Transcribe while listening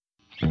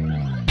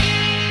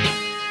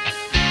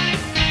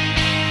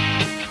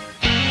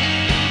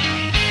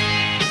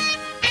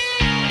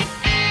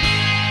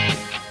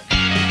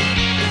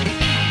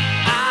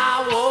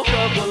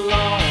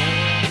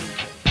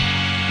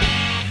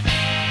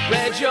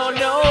your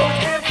note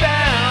and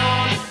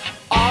found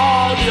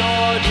all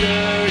your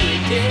dirty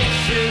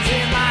dishes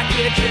in my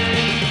kitchen.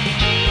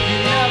 You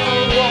never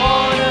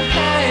wanna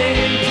hang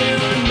and do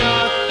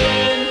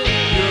nothing.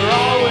 You're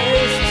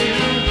always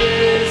too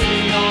busy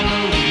on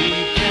the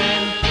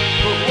weekend.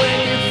 But when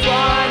you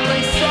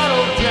finally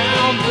settle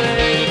down,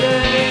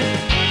 baby,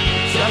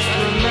 just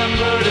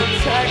remember to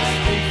text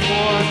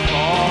before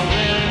calling.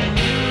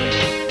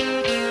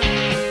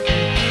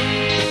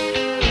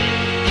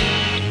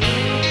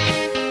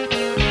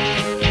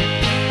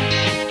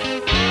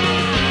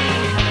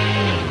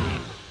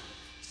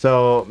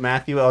 So,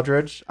 Matthew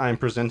Eldridge, I'm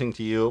presenting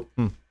to you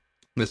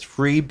this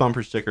free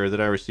bumper sticker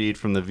that I received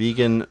from the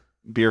Vegan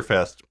Beer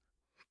Fest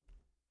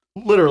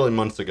literally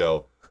months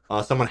ago.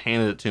 Someone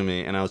handed it to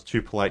me, and I was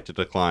too polite to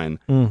decline.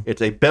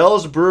 It's a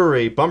Bell's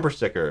Brewery bumper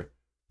sticker.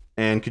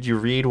 And could you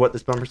read what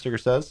this bumper sticker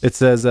says? It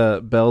says,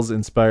 Bell's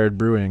Inspired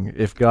Brewing.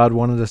 If God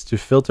wanted us to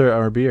filter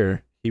our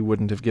beer, he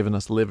wouldn't have given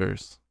us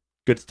livers.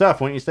 Good stuff.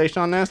 Wouldn't you say,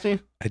 Sean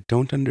Nasty? I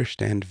don't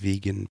understand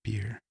vegan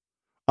beer.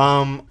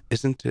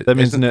 Isn't it?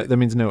 That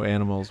means no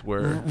animals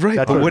were. Right,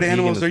 That's but what what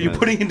animals are you veganism is.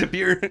 putting into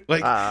beer?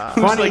 Like,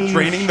 who's Funny like you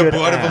draining the should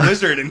blood of ask. a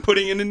lizard and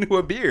putting it into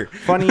a beer?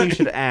 Funny you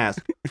should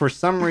ask. For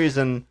some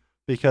reason,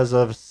 because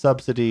of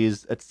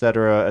subsidies,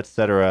 etc.,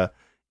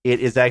 it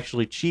is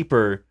actually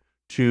cheaper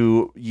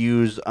to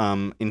use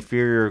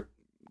inferior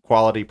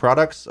quality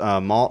products,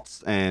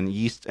 malts and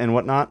yeast and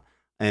whatnot,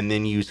 and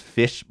then use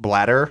fish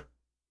bladder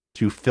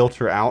to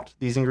filter out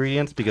these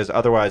ingredients, because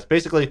otherwise,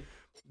 basically,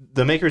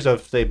 the makers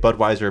of, say,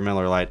 Budweiser,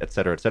 Miller Lite,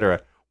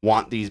 etc.,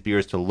 want these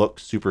beers to look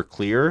super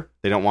clear.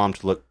 They don't want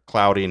them to look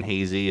cloudy and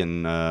hazy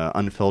and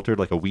unfiltered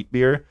like a wheat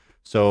beer.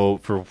 So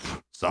for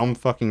some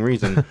fucking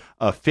reason,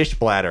 a fish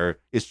bladder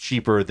is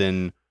cheaper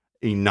than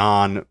a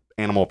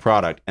non-animal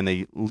product, and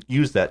they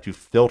use that to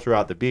filter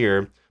out the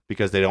beer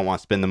because they don't want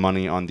to spend the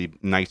money on the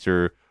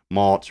nicer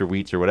malts or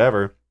wheats or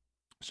whatever.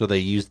 So they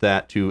use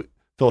that to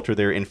filter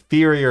their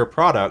inferior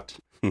product,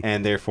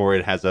 and therefore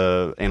it has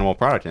a animal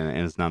product in it,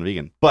 and it's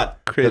non-vegan. But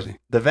Crazy.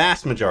 the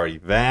vast majority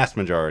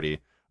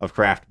of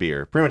craft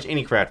beer, pretty much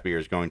any craft beer,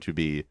 is going to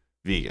be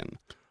vegan.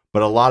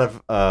 But a lot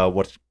of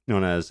what's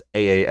known as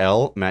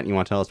AAL, Matt, you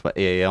want to tell us what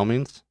AAL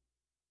means?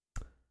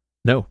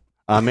 No.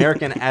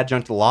 American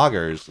adjunct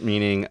lagers,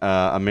 meaning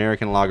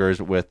American lagers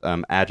with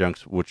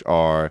adjuncts, which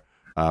are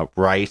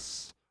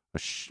rice,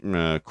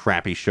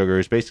 crappy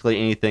sugars, basically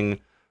anything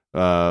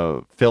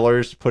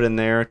fillers put in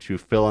there to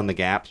fill in the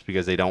gaps,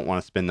 because they don't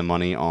want to spend the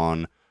money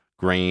on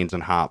grains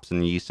and hops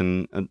and yeast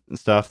and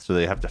stuff, so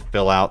they have to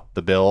fill out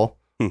the bill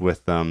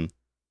with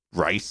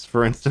rice,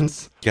 for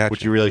instance, Gotcha.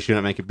 which you really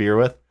shouldn't make a beer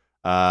with.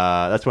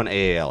 That's what an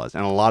AAL is,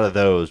 and a lot of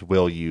those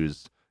will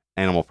use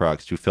animal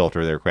products to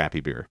filter their crappy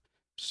beer.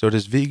 So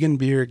does vegan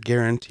beer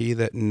guarantee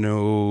that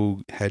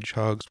no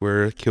hedgehogs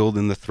were killed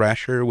in the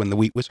thrasher when the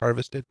wheat was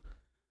harvested?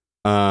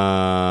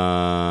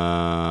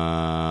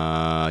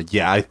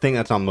 Yeah, I think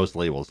that's on most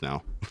labels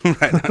now.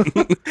 Right on.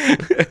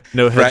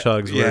 No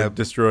hedgehogs yeah. were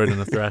destroyed in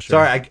the thrasher.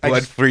 Sorry, I just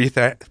Blood-free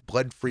say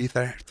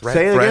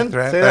it again.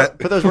 Say that.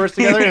 Put those words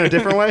together in a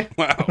different way.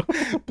 Wow.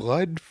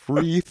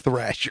 Blood-free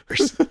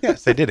thrashers.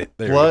 Yes, I did it.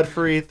 There we go.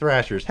 Blood-free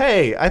thrashers.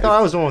 Hey, I thought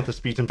I was the one with the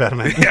speech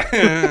impediment.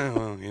 Yeah.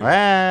 Well, you know.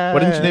 Why Why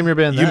didn't you name your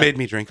band You that? made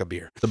me drink a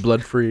beer. The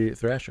Blood-Free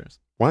Thrashers.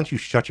 Why don't you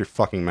shut your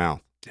fucking mouth?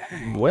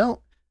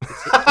 Well,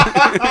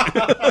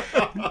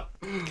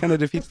 Kind of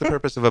defeats the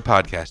purpose of a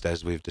podcast,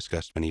 as we've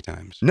discussed many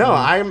times. No,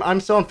 I'm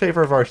still in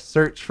favor of our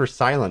Search for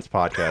Silence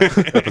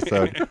podcast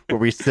episode, where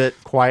we sit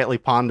quietly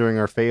pondering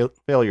our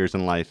failures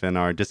in life and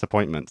our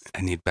disappointments.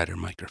 I need better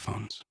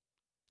microphones.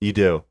 You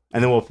do.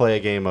 And then we'll play a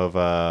game of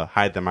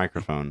Hide the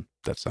Microphone.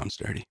 That sounds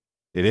dirty.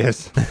 It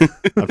is.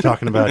 I'm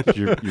talking about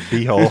your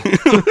beehole.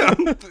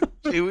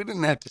 Gee, we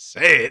didn't have to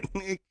say it.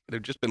 It could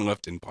have just been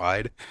left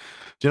implied.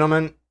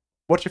 Gentlemen,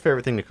 what's your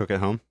favorite thing to cook at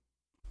home?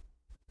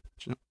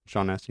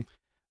 Sean Nasty?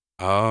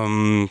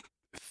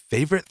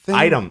 Favorite thing?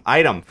 Food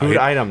Okay.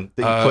 item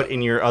that you put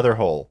in your other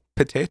hole.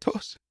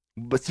 Potatoes?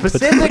 But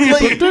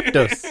specifically,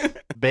 potatoes.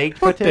 baked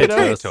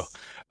potatoes. Potato.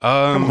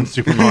 Come on,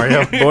 Super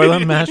Mario. Boil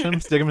them, mash them,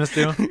 stick them in a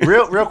stew.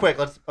 Real quick.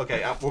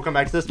 We'll come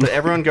back to this, but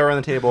everyone go around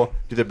the table,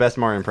 do their best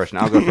Mario impression.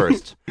 I'll go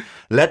first.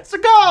 Let's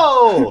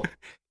go!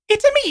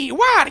 It's a me,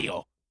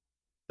 Wario.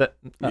 Yeah,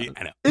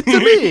 I know. It's a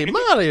me,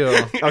 Mario.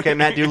 Okay,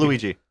 Matt, do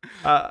Luigi.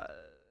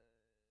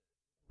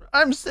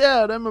 I'm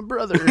sad. I'm a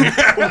brother.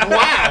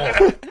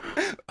 Wow!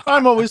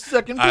 I'm always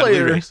second Oddly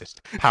player.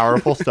 racist.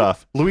 Powerful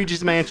stuff.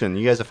 Luigi's Mansion.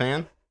 You guys a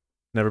fan?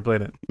 Never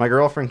played it. My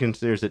girlfriend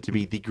considers it to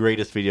be the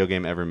greatest video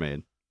game ever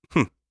made.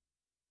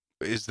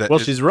 Is that Well,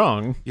 just- she's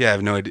wrong. Yeah, I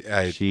have no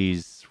idea.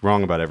 She's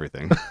wrong about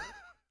everything.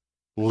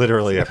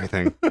 Literally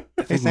everything.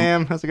 Hey,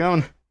 Sam, how's it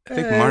going? I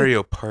think Hey.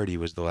 Mario Party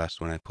was the last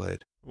one I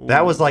played.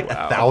 That was like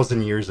Wow.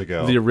 1,000 years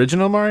ago. The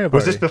original Mario Party.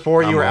 Was this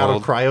before you I'm were out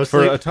old. of cryo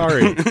for sleep?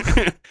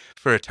 Atari?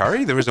 For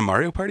Atari? There was a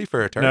Mario Party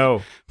for Atari?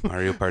 No.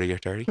 Mario Party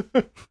Atari?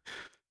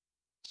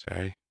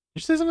 Sorry.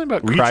 You say something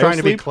about Were you trying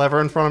to be cryosleep? clever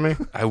in front of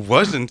me? I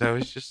wasn't. I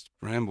was just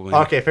rambling.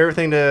 Okay, favorite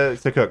thing to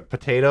cook.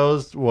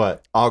 Potatoes,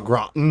 what? Au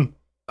gratin.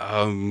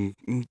 I mean,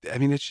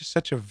 it's just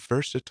such a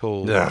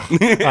versatile. Ugh. All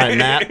right,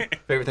 Matt,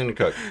 favorite thing to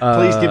cook.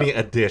 Please give me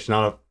a dish,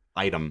 not an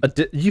item.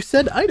 You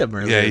said item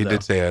earlier. Yeah, you though.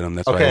 did say item.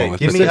 That's why I Okay, went with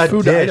give I me said a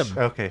food dish. item.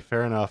 Okay,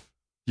 fair enough.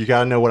 You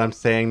gotta know what I'm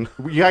saying.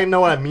 You gotta know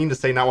what I mean to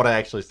say, not what I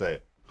actually say.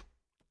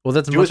 Well,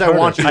 that's Do much as I harder.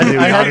 want you to do,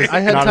 not as- I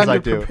had not as time I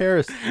to do. prepare a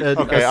Okay, all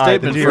right, the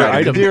statement deer for item.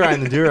 item. The deer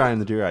item. The deer item.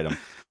 The deer item.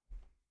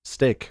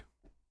 Steak.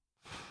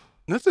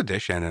 That's a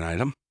dish and an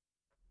item.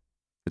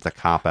 It's a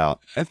cop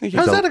out. I think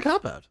How's it's, that a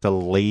cop out? It's a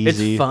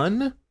lazy. It's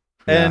fun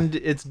Yeah. and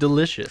it's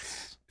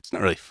delicious. it's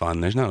not really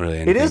fun. There's not really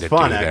It anything is to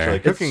fun do actually.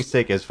 there. Cooking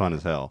steak is fun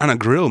as hell. On a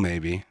grill,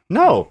 maybe.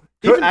 No,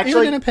 Even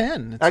actually, in a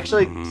pan. It's-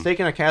 actually, Mhm. steak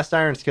in a cast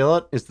iron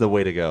skillet is the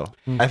way to go.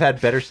 Mm. I've had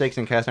better steaks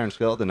in cast iron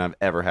skillet than I've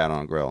ever had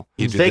on a grill.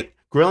 You do Steak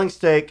grilling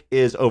steak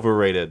is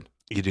overrated.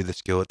 You do the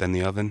skillet, then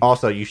the oven.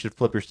 Also, you should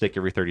flip your steak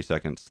every 30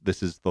 seconds.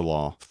 This is the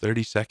law.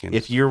 30 seconds.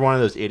 If you're one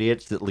of those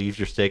idiots that leaves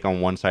your steak on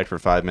one side for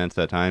 5 minutes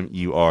at a time,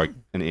 you are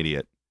an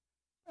idiot.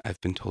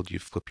 I've been told you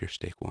flip your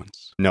steak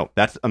once. No,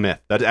 that's a myth.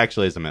 That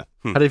actually is a myth.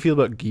 How do you feel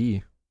about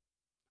ghee?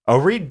 Are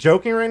we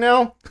joking right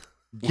now?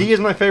 Ghee is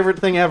my favorite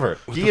thing ever.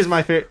 Ghee is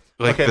my favorite.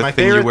 Like Okay, the my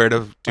thing favorite- you wear to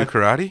do my-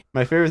 karate?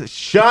 My favorite.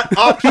 Shut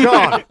up,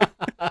 Sean.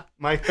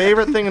 My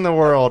favorite thing in the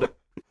world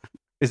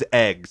is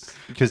eggs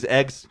because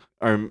eggs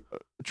are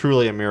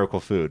truly a miracle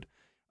food.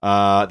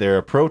 They're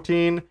a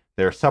protein.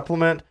 They're a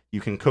supplement.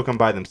 You can cook them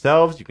by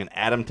themselves. You can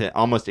add them to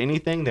almost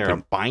anything. They're a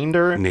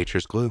binder.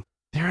 Nature's glue.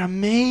 They're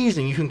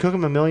amazing. You can cook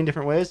them a million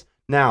different ways.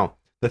 Now,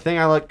 the thing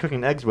I like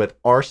cooking eggs with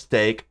are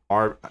steak,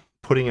 are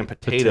putting in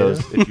potatoes,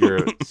 if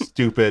you're a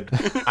stupid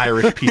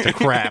Irish piece of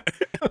crap,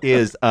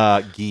 is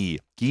ghee.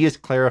 Ghee is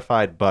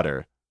clarified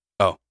butter.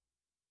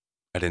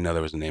 I didn't know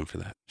there was a name for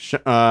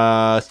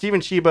that.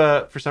 Steven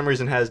Sheba, for some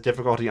reason, has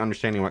difficulty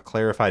understanding what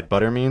clarified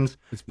butter means.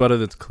 It's butter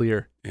that's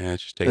clear. Yeah,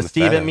 it's just taking the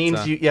Steve, fat it out.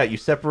 means you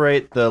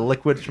separate the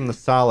liquids from the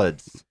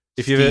solids.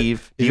 If you've-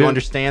 Steve, do if you you-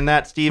 understand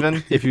that,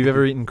 Steven? If you've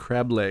ever eaten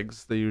crab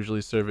legs, they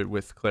usually serve it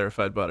with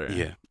clarified butter.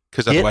 Yeah,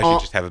 because Get otherwise on- you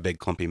just have a big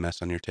clumpy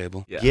mess on your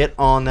table. Yeah. Get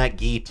on that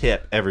ghee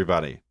tip,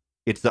 everybody.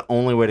 It's the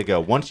only way to go.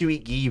 Once you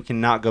eat ghee, you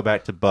cannot go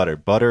back to butter.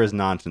 Butter is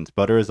nonsense.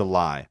 Butter is a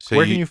lie. So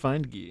Where can you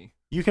find ghee?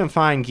 You can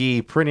find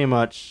ghee pretty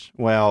much,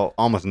 well,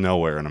 almost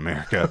nowhere in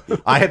America.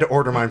 I had to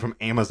order mine from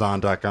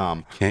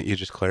Amazon.com. can't you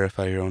just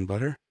clarify your own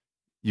butter?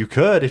 You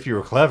could if you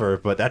were clever,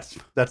 but that's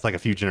like a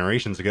few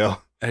generations ago.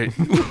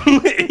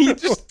 You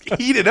just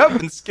heat it up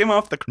and skim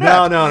off the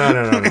No.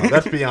 crap.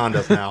 That's beyond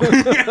us now.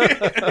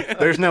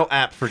 There's no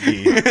app for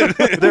ghee.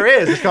 There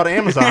is. It's called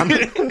Amazon.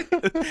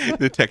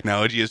 The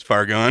technology is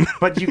far gone.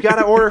 But you got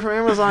to order from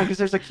Amazon because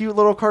there's a cute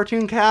little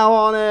cartoon cow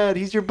on it.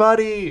 He's your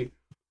buddy.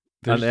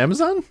 On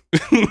Amazon?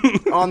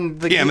 On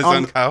the The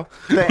Amazon cow.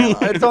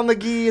 It's on the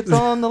ghee. It's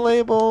on the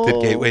label.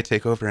 Did Gateway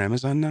take over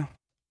Amazon now?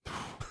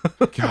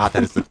 God,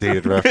 that is a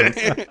dated reference.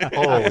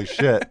 Holy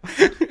shit.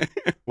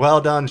 Well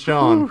done,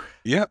 Sean.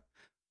 Yep.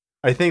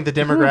 I think the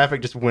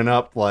demographic just went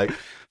up like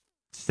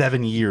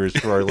 7 years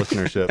for our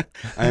listenership.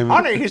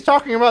 Honey, he's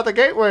talking about the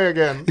Gateway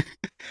again.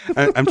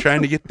 I'm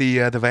trying to get the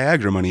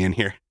Viagra money in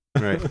here.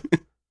 Right.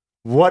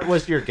 What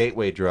was your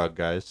gateway drug,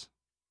 guys?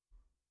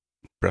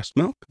 Breast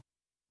milk?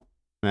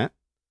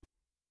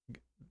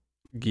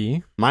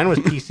 Ghee? Mine was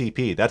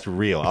PCP. That's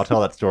real. I'll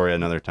tell that story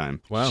another time.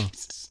 Wow.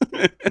 Jesus.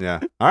 Yeah.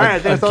 All right. I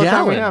think that's all the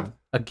time we have.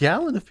 A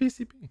gallon of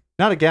PCP.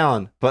 Not a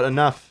gallon, but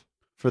enough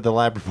for the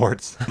lab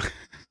reports.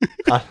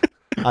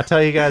 I'll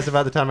tell you guys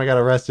about the time I got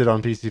arrested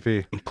on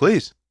PCP.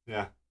 Please.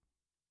 Yeah.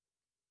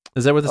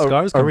 Is that where the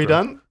scars come Are we from?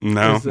 done?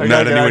 No, Is- not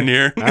Okay, anywhere okay.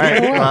 near. All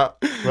right.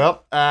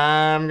 Well,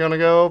 I'm gonna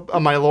go.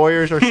 My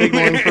lawyers are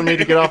signaling for me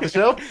to get off the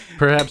show.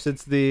 Perhaps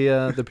it's the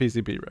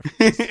PCP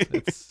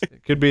reference.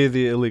 It could be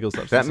the illegal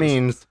substance. That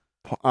means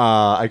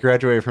I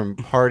graduated from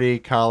party,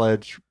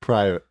 college,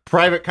 private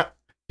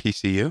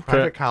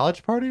PCU?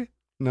 college party.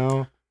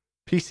 No,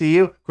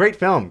 PCU. Great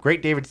film.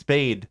 Great David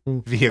Spade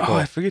vehicle. Oh,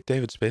 I forget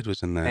David Spade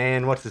was in that.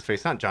 And what's his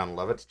face? Not John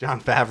Lovitz. John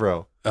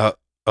Favreau.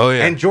 Oh,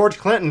 yeah. And George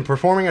Clinton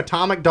performing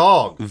Atomic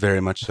Dog.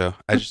 Very much so.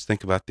 I just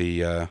think about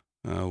the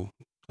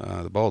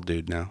bald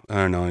dude now.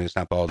 Oh, no, he's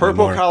not bald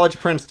Purple anymore. College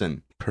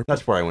Princeton. Purple?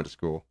 That's where I went to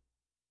school.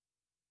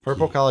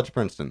 Purple Yeah. College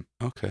Princeton.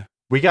 Okay.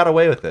 We got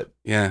away with it.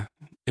 Yeah,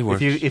 it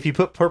works. If you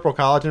put Purple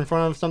College in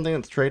front of something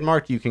that's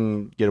trademarked, you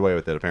can get away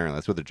with it. Apparently,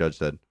 that's what the judge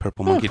said.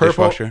 Purple monkey Purple-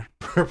 dishwasher.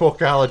 Purple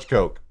College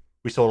Coke.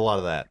 We sold a lot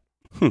of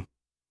that.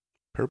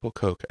 Purple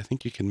Coke. I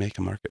think you can make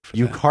a market for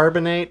You that.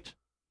 carbonate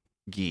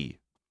ghee.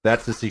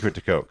 That's the secret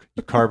to Coke.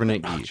 You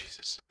carbonate Oh, ghee.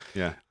 Jesus.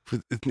 Yeah.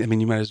 I mean,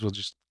 you might as well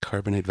just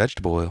carbonate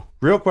vegetable oil.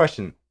 Real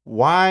question: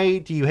 why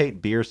do you hate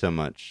beer so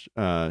much,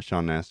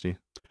 Sean Nasty?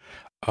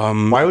 Why?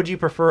 Why would you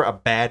prefer a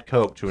bad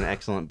Coke to an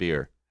excellent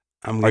beer?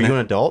 I'm Are gonna, you an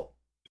adult?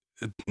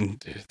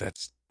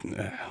 That's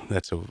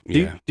a Do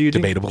yeah, you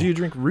debatable. do you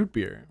drink root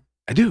beer?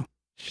 I do.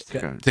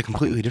 Go It's a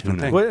completely different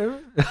thing.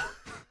 What?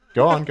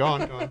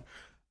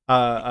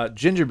 on.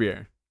 Ginger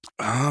beer.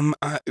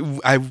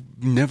 I've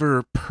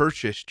never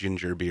purchased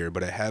ginger beer,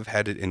 but I have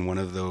had it in one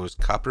of those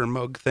copper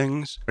mug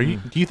things. Do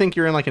you think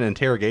you're in like an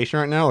interrogation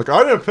right now? Like,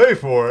 I didn't pay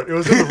for it. It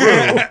was in the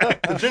room.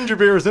 The ginger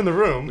beer was in the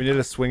room. We need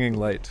a swinging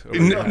light. Over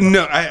there.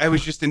 No, I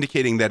was just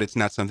indicating that it's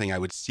not something I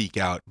would seek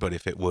out, but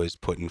if it was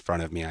put in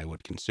front of me, I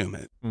would consume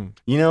it.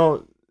 You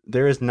know,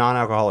 there is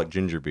non-alcoholic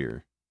ginger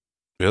beer.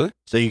 Really?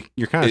 So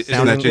you're kind of Isn't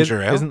sounding. that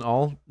ginger ale? Isn't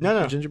all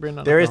No. ginger beer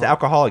not There is alcoholic?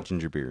 alcoholic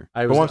ginger beer.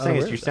 I But was what I'm saying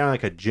is unaware you of that. sound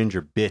like a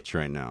ginger bitch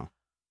right now.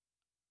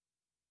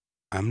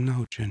 I'm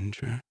no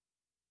ginger.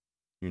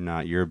 You're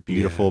not. You're a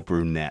beautiful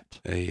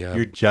brunette. A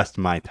You're just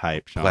my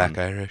type, Sean. black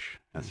Irish.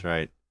 That's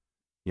right.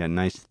 You got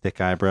nice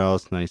thick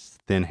eyebrows, nice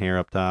thin hair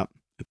up top.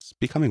 It's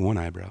becoming one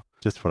eyebrow.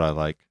 Just what I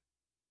like.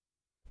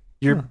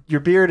 Your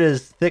beard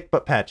is thick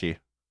but patchy.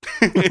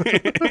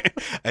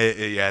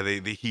 Yeah,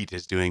 the heat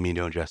is doing me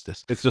no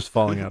justice. It's just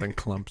falling out in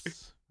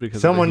clumps because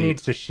of Someone the heat.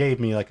 needs to shave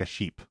me like a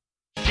sheep.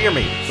 Shear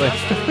me.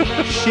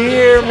 Like-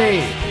 Shear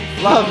me.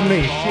 Love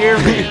me. Shear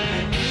me.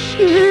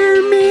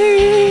 Shear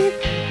me.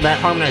 Matt,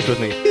 harmonize with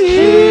me.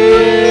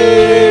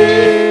 Shear